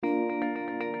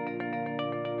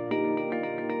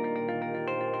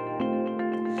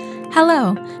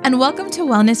Hello, and welcome to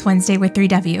Wellness Wednesday with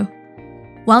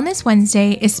 3W. Wellness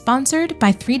Wednesday is sponsored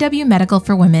by 3W Medical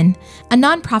for Women, a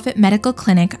nonprofit medical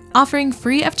clinic offering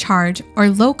free of charge or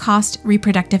low-cost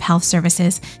reproductive health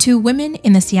services to women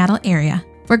in the Seattle area,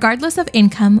 regardless of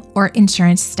income or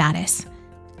insurance status.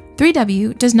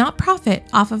 3W does not profit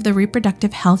off of the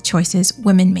reproductive health choices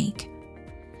women make.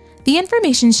 The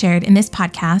information shared in this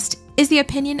podcast is the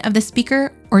opinion of the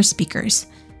speaker or speakers.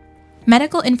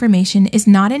 Medical information is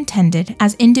not intended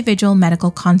as individual medical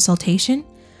consultation,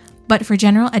 but for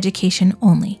general education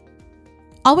only.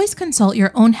 Always consult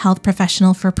your own health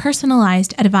professional for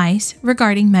personalized advice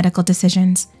regarding medical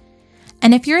decisions.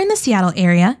 And if you're in the Seattle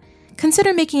area,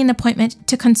 consider making an appointment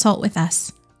to consult with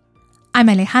us. I'm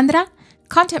Alejandra,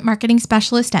 Content Marketing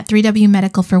Specialist at 3W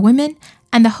Medical for Women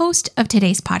and the host of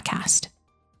today's podcast.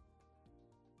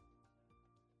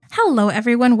 Hello,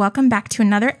 everyone. Welcome back to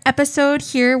another episode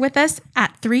here with us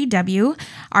at 3W,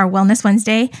 our Wellness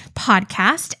Wednesday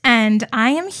podcast. And I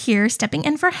am here stepping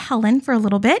in for Helen for a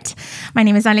little bit. My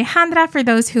name is Alejandra, for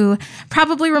those who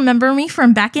probably remember me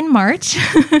from back in March.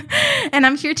 And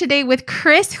I'm here today with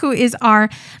Kris, who is our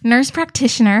nurse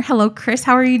practitioner. Hello, Kris.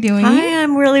 How are you doing? Hi,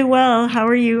 I'm really well. How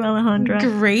are you, Alejandra?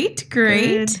 Great.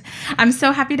 Good. I'm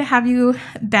so happy to have you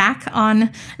back on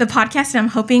the podcast. And I'm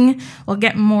hoping we'll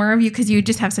get more of you because you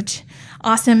just have such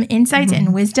awesome insights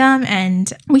and wisdom.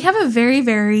 And we have a very,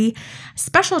 very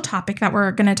special topic that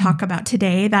we're going to talk about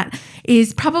today that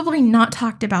is probably not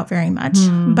talked about very much,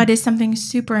 but is something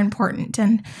super important.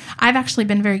 And I've actually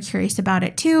been very curious about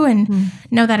it too, and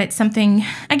know that it's something,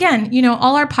 again,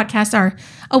 all our podcasts are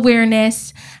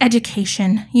awareness,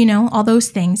 education, all those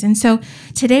things. And so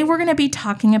today we're going to be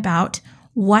talking about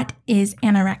what is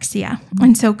anorexia.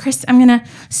 And so, Kris, I'm going to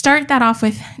start that off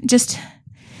with just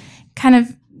kind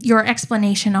of your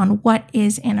explanation on what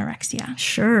is anorexia.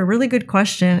 Sure. Really good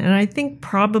question. And I think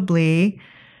probably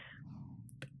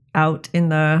out in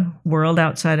the world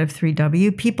outside of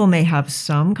 3W, people may have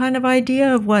some kind of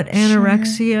idea of what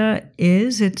anorexia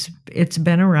is. It's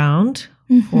been around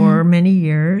for many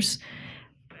years.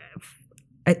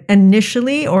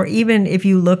 Initially, or even if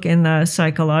you look in the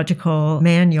psychological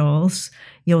manuals,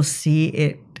 you'll see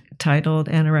it titled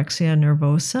anorexia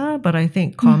nervosa, but I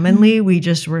think commonly we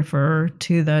just refer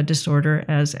to the disorder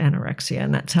as anorexia,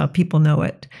 and that's how people know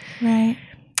it. Right.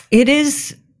 It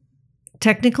is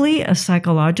technically a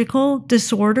psychological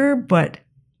disorder, but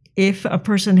if a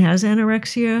person has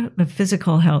anorexia, the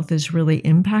physical health is really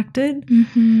impacted.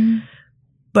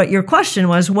 But your question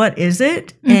was, what is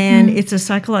it? And it's a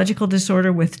psychological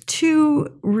disorder with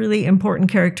two really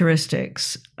important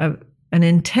characteristics: an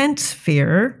intense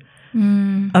fear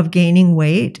of gaining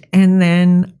weight, and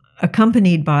then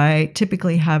accompanied by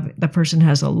typically the person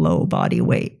has a low body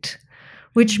weight,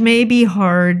 which may be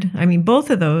hard. I mean, both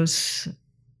of those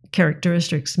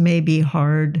characteristics may be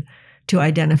hard to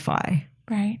identify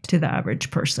to the average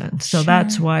person. So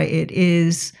that's why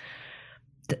it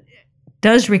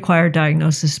does require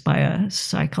diagnosis by a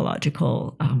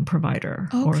psychological provider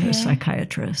or a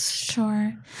psychiatrist.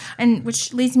 Sure. And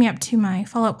which leads me up to my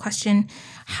follow-up question.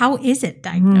 How is it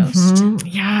diagnosed?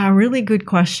 Yeah, really good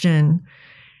question.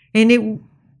 And it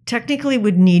technically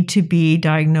would need to be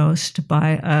diagnosed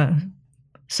by a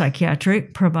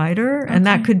psychiatric provider, and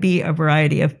that could be a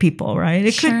variety of people, right?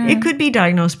 It could be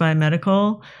diagnosed by a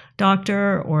medical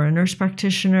doctor or a nurse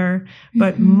practitioner,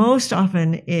 but most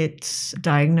often it's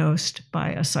diagnosed by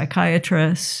a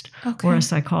psychiatrist or a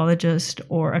psychologist,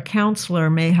 or a counselor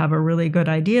may have a really good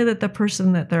idea that the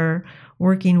person that they're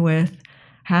working with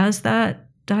has that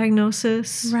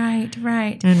diagnosis. Right.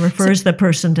 And refers the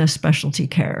person to specialty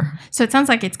care. So it sounds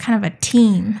like it's kind of a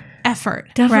team effort.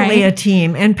 Definitely a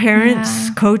team. And parents,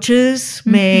 coaches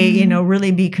may,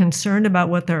 really be concerned about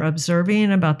what they're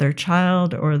observing about their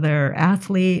child or their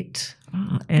athlete.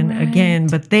 Again,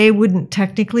 but they wouldn't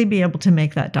technically be able to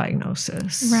make that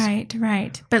diagnosis.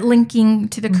 Right. But linking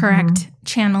to the correct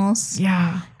channels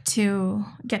to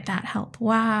get that help.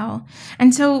 Wow.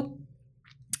 And so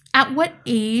at what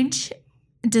age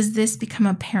does this become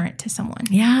apparent to someone?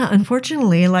 Yeah,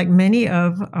 unfortunately, like many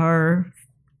of our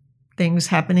things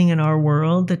happening in our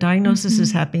world, the diagnosis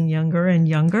is happening younger and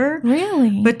younger.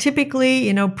 Really? But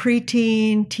typically,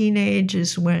 preteen, teenage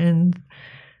is when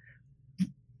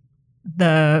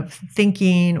the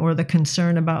thinking or the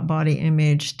concern about body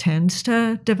image tends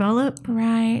to develop.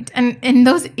 Right. And in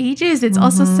those ages, it's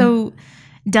also so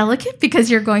delicate because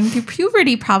you're going through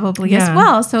puberty probably as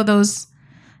well. So those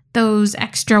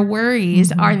extra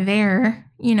worries are there,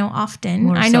 often.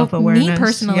 More I know me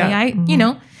personally,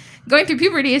 going through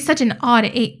puberty is such an odd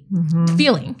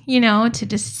feeling, to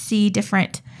just see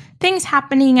different things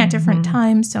happening at different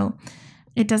times. So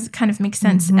it does kind of make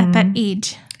sense at that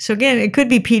age. So again, it could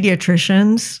be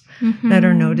pediatricians that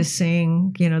are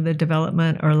noticing, the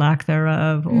development or lack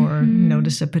thereof, or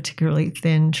notice a particularly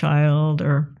thin child,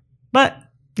 but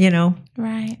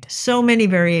right. So many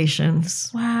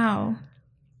variations. Wow.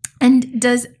 And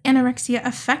does anorexia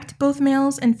affect both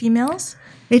males and females?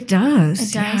 It does.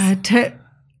 It does. Yeah,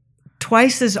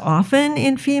 twice as often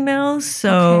in females.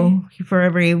 So for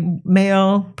every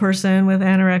male person with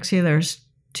anorexia, there's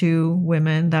 2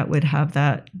 women that would have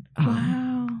that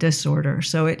disorder.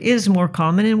 So it is more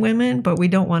common in women, but we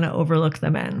don't want to overlook the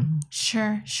men.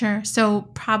 Sure. So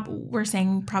we're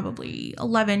saying probably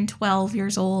 11, 12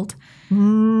 years old.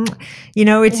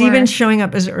 It's even showing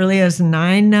up as early as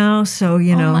 9 now. So, oh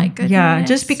my goodness. Yeah,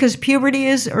 just because puberty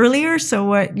is earlier. So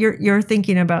what you're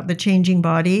thinking about the changing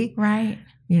body. Right.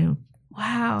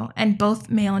 Wow. And both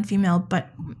male and female, but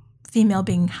female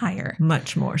being higher.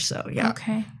 Much more so, yeah.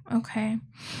 Okay.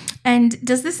 And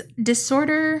does this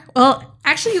disorder, well,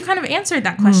 actually you kind of answered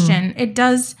that question. It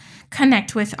does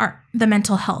connect with the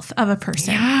mental health of a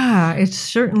person. Yeah, it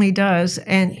certainly does.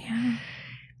 And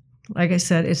like I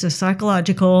said, it's a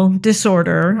psychological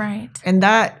disorder. Right. And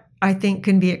that, I think,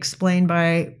 can be explained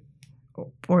by,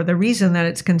 or the reason that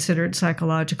it's considered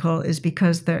psychological is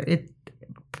because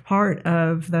part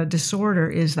of the disorder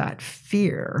is that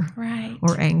fear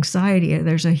or anxiety.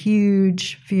 There's a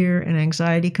huge fear and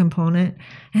anxiety component.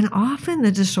 And often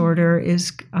the disorder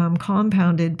is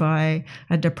compounded by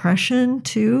a depression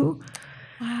too.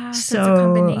 Wow, so it's a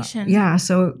combination. Yeah,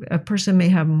 so a person may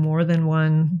have more than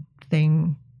one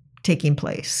thing taking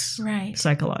place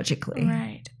psychologically.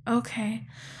 Right. Okay.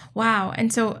 Wow.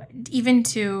 And so even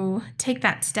to take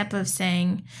that step of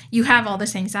saying you have all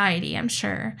this anxiety, I'm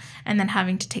sure, and then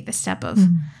having to take the step of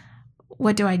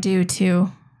what do I do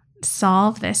to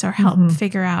solve this or help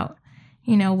figure out,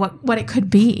 what it could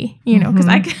be, because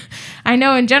I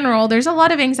know in general, there's a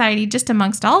lot of anxiety just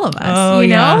amongst all of us,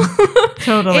 Yeah.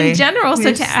 Totally. In general.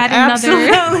 So to add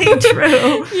absolutely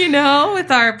true.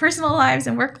 With our personal lives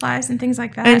and work lives and things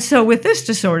like that. And so with this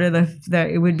disorder, that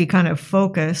it would be kind of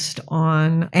focused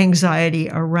on anxiety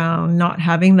around not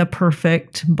having the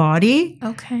perfect body.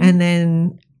 Okay. And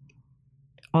then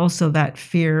also that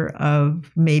fear of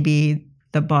maybe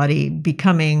the body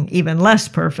becoming even less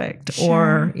perfect,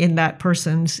 or in that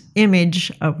person's image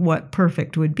of what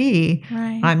perfect would be.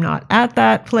 Right. I'm not at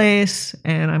that place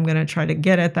and I'm going to try to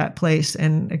get at that place.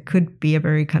 And it could be a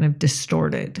very kind of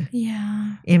distorted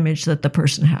image that the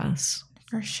person has.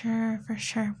 For sure.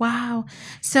 Wow.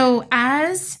 So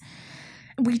as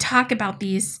we talk about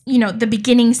these, the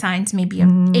beginning signs maybe of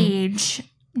age,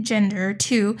 gender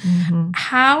too,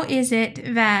 how is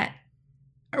it that,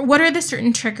 what are the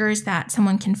certain triggers that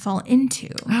someone can fall into?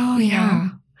 Oh,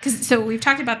 yeah. So we've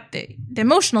talked about the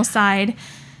emotional side,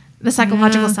 the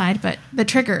psychological side, but the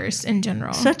triggers in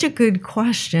general. Such a good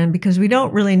question, because we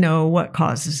don't really know what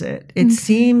causes it. It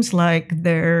seems like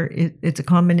it's a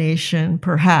combination,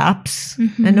 perhaps,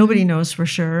 and nobody knows for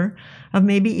sure, of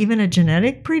maybe even a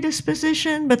genetic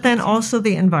predisposition, but then also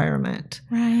the environment.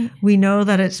 Right. We know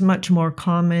that it's much more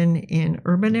common in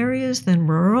urban areas than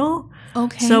rural.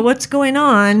 Okay. So what's going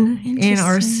on in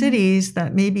our cities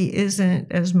that maybe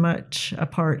isn't as much a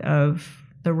part of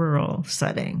the rural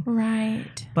setting?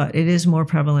 Right. But it is more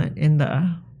prevalent in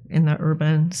the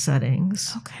urban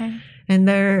settings. Okay.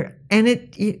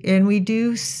 And we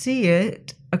do see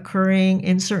it occurring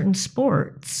in certain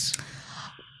sports.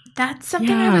 That's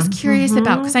something I was curious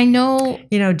about, because I know...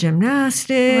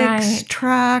 gymnastics,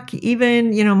 track,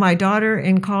 even, my daughter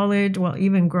in college, well,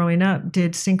 even growing up,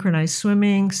 did synchronized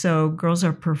swimming. So girls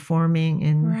are performing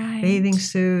in bathing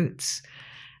suits.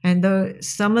 And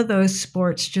some of those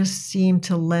sports just seem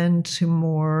to lend to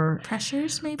more...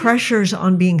 Pressures, maybe? Pressures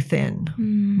on being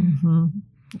thin,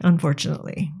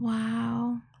 unfortunately.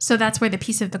 Wow. So that's where the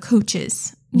piece of the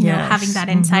coaches, having that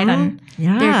insight on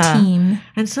their team.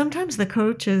 And sometimes the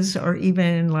coaches are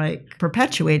even like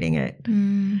perpetuating it.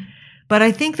 But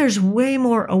I think there's way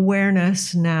more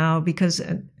awareness now, because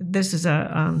this is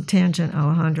a tangent,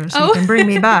 Alejandra, so you can bring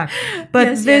me back.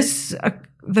 But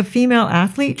the female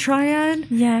athlete triad,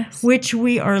 which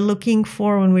we are looking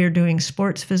for when we are doing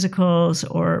sports physicals,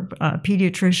 or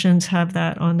pediatricians have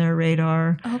that on their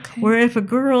radar. Okay. Where if a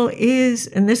girl is,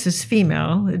 and this is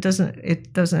female, it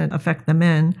doesn't affect the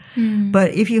men,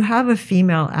 but if you have a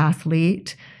female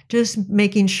athlete, just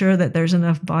making sure that there's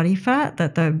enough body fat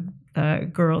that the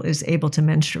girl is able to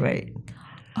menstruate.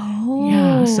 Oh.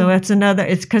 Yeah. So it's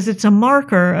because it's a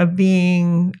marker of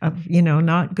being,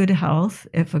 not good health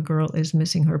if a girl is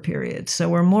missing her period. So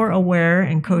we're more aware,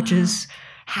 and coaches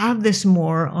have this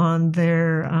more on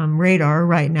their radar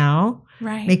right now.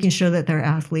 Right. making sure that their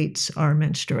athletes are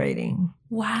menstruating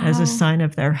as a sign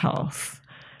of their health.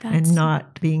 And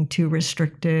not being too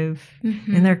restrictive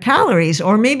in their calories.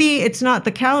 Or maybe it's not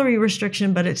the calorie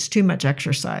restriction, but it's too much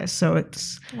exercise. So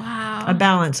it's a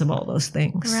balance of all those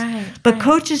things. Right. But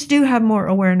coaches do have more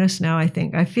awareness now, I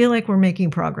think. I feel like we're making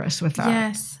progress with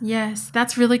that. Yes.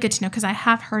 That's really good to know, because I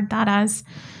have heard that as,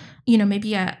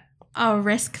 maybe a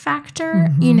risk factor,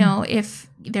 if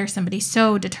there's somebody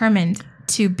so determined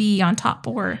to be on top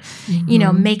or,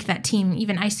 make that team.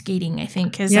 Even ice skating, I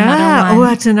think, is another one. Oh,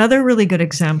 that's another really good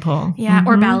example. Yeah,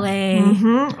 or ballet.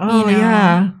 Oh,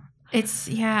 yeah. It's,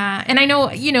 And I know,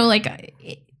 like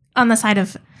on the side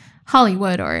of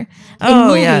Hollywood or in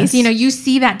movies, you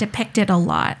see that depicted a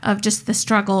lot of just the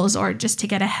struggles or just to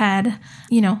get ahead,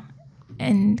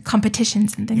 and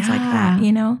competitions and things like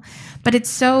that, But it's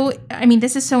so,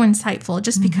 this is so insightful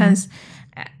just because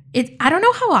I don't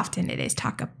know how often it is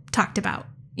talked about,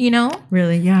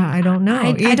 Really? Yeah, I don't know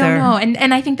either. I don't know.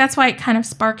 And I think that's why it kind of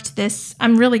sparked this.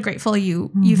 I'm really grateful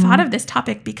you thought of this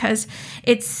topic, because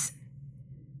it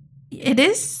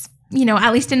is,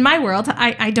 at least in my world,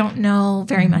 I don't know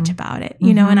very much about it,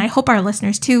 and I hope our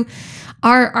listeners too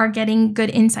are getting good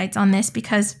insights on this,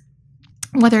 because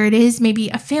whether it is maybe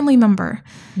a family member,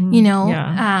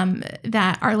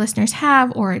 that our listeners have,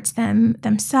 or it's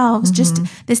themselves, just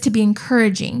this to be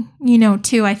encouraging,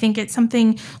 too. I think it's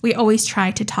something we always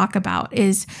try to talk about,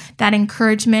 is that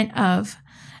encouragement of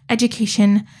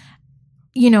education,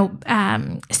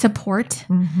 support,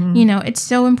 it's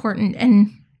so important.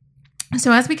 And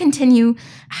so as we continue,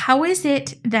 how is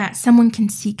it that someone can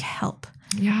seek help?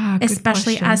 Yeah, good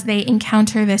especially question. As they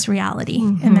encounter this reality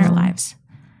in their lives?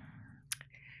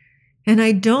 And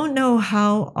I don't know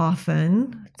how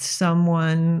often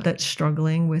someone that's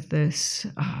struggling with this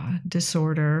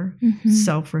disorder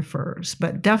self-refers,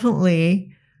 but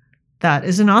definitely that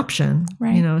is an option.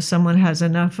 Right. Someone has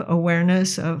enough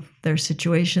awareness of their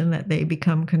situation that they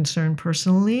become concerned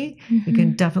personally. You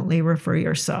can definitely refer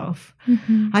yourself.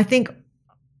 I think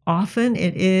often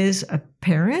it is a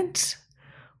parent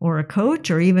or a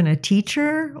coach or even a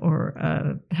teacher or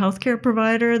a healthcare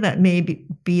provider that may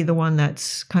be the one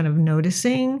that's kind of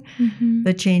noticing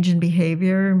the change in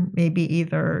behavior, maybe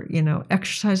either,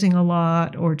 exercising a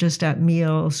lot or just at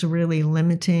meals really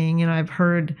limiting. I've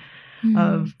heard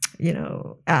of,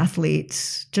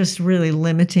 athletes just really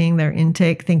limiting their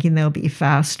intake, thinking they'll be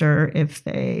faster if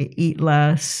they eat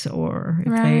less or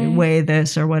if they weigh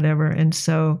this or whatever. And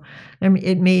so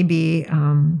it may be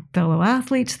fellow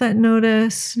athletes that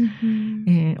notice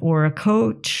or a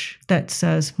coach that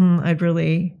says, I've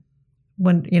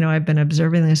been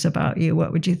observing this about you.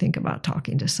 What would you think about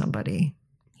talking to somebody?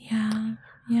 Yeah.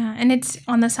 And it's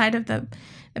on the side of the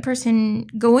person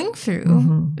going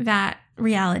through that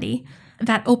reality,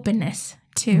 that openness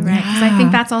too, right? Because I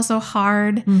think that's also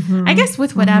hard, I guess,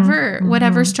 with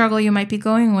whatever struggle you might be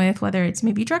going with, whether it's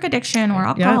maybe drug addiction or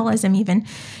alcoholism even,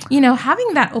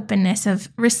 having that openness of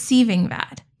receiving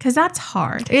that, because that's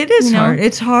hard. It is hard.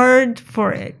 It's hard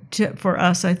for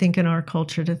us, I think, in our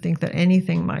culture to think that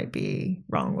anything might be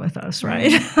wrong with us,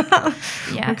 right?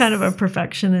 Yes. We're kind of a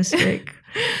perfectionistic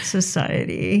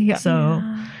society. So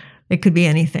it could be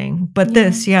anything. But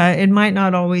it might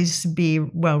not always be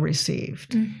well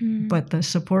received. But the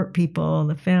support people,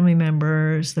 the family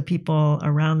members, the people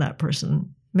around that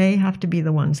person may have to be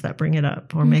the ones that bring it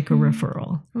up or make a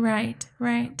referral. Right.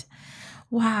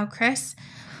 Wow, Kris.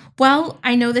 Well,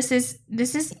 I know this is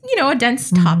a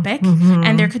dense topic,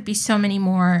 and there could be so many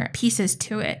more pieces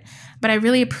to it. But I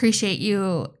really appreciate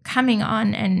you coming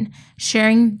on and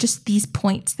sharing just these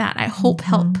points that I hope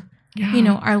help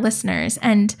our listeners.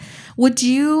 And would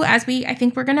you, I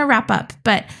think we're going to wrap up,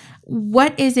 but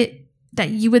what is it that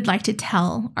you would like to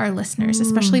tell our listeners,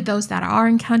 especially those that are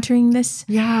encountering this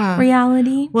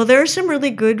reality? Well, there are some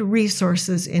really good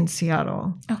resources in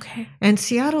Seattle. Okay. And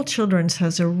Seattle Children's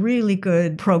has a really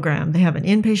good program. They have an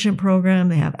inpatient program.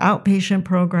 They have outpatient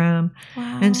program.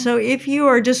 Wow. And so if you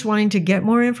are just wanting to get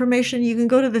more information, you can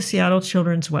go to the Seattle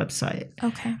Children's website.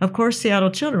 Okay. Of course,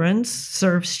 Seattle Children's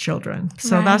serves children.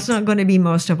 So that's not going to be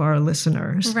most of our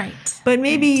listeners. Right. But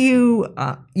maybe you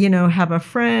have a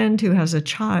friend who has a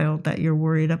child that you're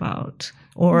worried about,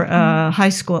 or a high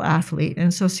school athlete.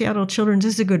 And so Seattle Children's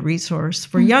is a good resource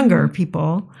for younger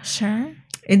people. Sure.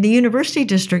 In the University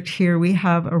District here, we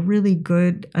have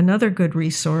another good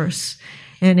resource,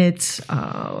 and it's,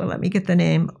 let me get the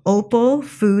name, Opal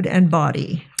Food and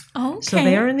Body. Oh, So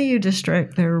they are in the U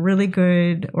District. They're a really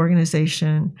good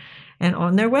organization. And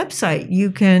on their website,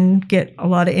 you can get a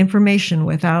lot of information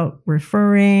without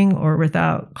referring or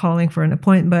without calling for an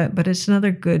appointment, but it's another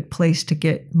good place to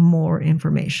get more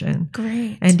information.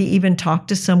 Great. And to even talk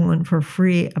to someone for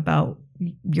free about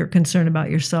your concern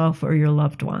about yourself or your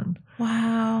loved one.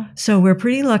 Wow. So we're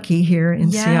pretty lucky here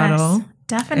in Seattle.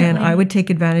 Definitely. And I would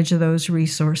take advantage of those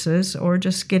resources, or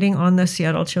just getting on the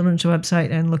Seattle Children's website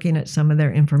and looking at some of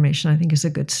their information, I think is a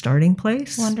good starting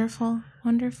place. Wonderful.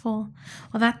 Wonderful.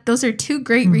 Well, those are two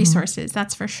great resources,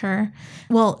 that's for sure.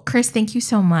 Well, Kris, thank you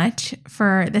so much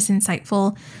for this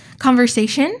insightful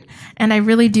conversation. And I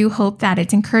really do hope that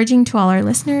it's encouraging to all our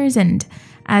listeners. And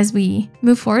as we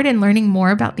move forward in learning more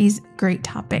about these great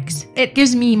topics, it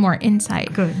gives me more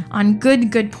insight on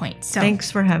good points. So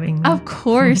thanks for having me. Of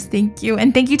course. Thank you.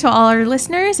 And thank you to all our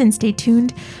listeners, and stay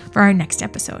tuned for our next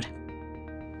episode.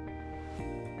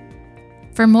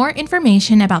 For more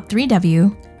information about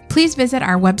 3W, please visit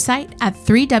our website at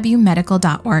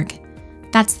 3wmedical.org.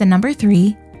 That's the number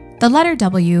 3, the letter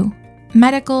W,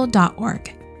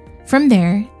 medical.org. From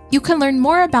there, you can learn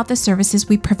more about the services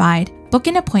we provide, book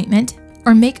an appointment,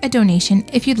 or make a donation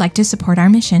if you'd like to support our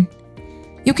mission.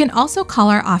 You can also call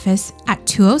our office at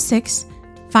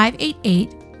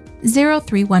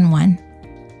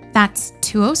 206-588-0311. That's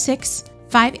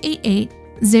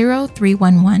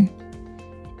 206-588-0311.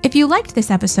 If you liked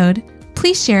this episode,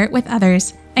 please share it with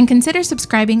others and consider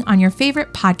subscribing on your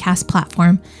favorite podcast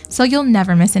platform so you'll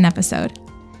never miss an episode.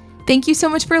 Thank you so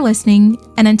much for listening,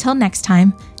 and until next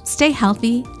time, stay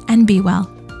healthy and be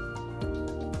well.